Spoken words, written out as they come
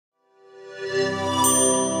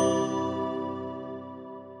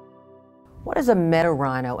What is a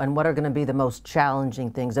meta-rhino, and what are going to be the most challenging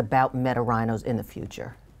things about meta-rhinos in the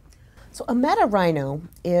future? So a meta-rhino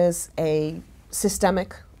is a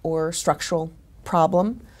systemic or structural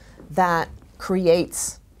problem that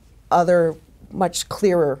creates other much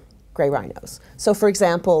clearer gray rhinos. So for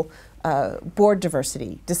example, board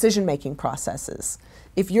diversity, decision-making processes.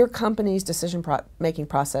 If your company's decision-making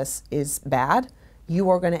process is bad, you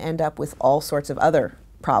are going to end up with all sorts of other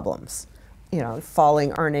problems.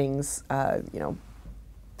 Falling earnings,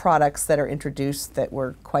 products that are introduced that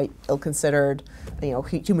were quite ill-considered,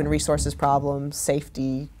 human resources problems,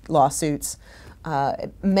 safety, lawsuits.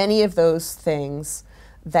 Many of those things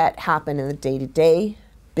that happen in the day-to-day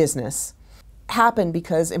business happen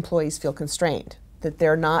because employees feel constrained, that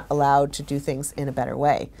they're not allowed to do things in a better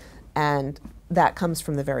way. And that comes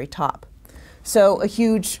from the very top. So a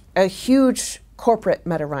huge corporate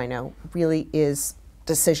meta-rhino really is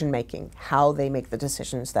decision-making, how they make the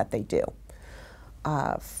decisions that they do.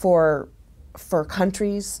 For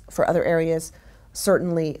countries, for other areas,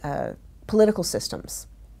 certainly political systems.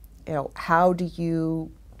 How do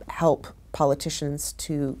you help politicians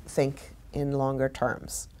to think in longer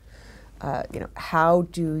terms? How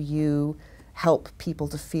do you help people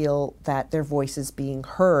to feel that their voice is being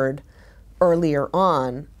heard earlier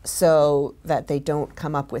on so that they don't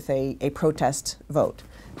come up with a protest vote?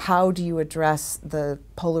 How do you address the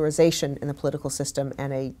polarization in the political system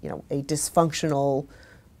and a dysfunctional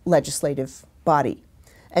legislative body?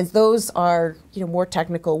 And those are more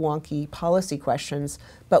technical, wonky policy questions.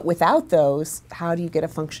 But without those, how do you get a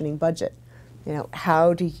functioning budget?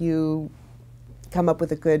 How do you come up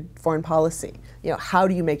with a good foreign policy? How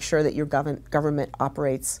do you make sure that your government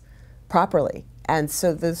operates properly? And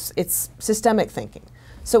so it's systemic thinking.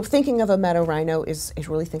 So thinking of a meta-rhino is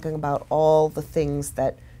really thinking about all the things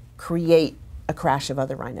that create a crash of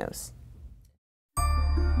other rhinos.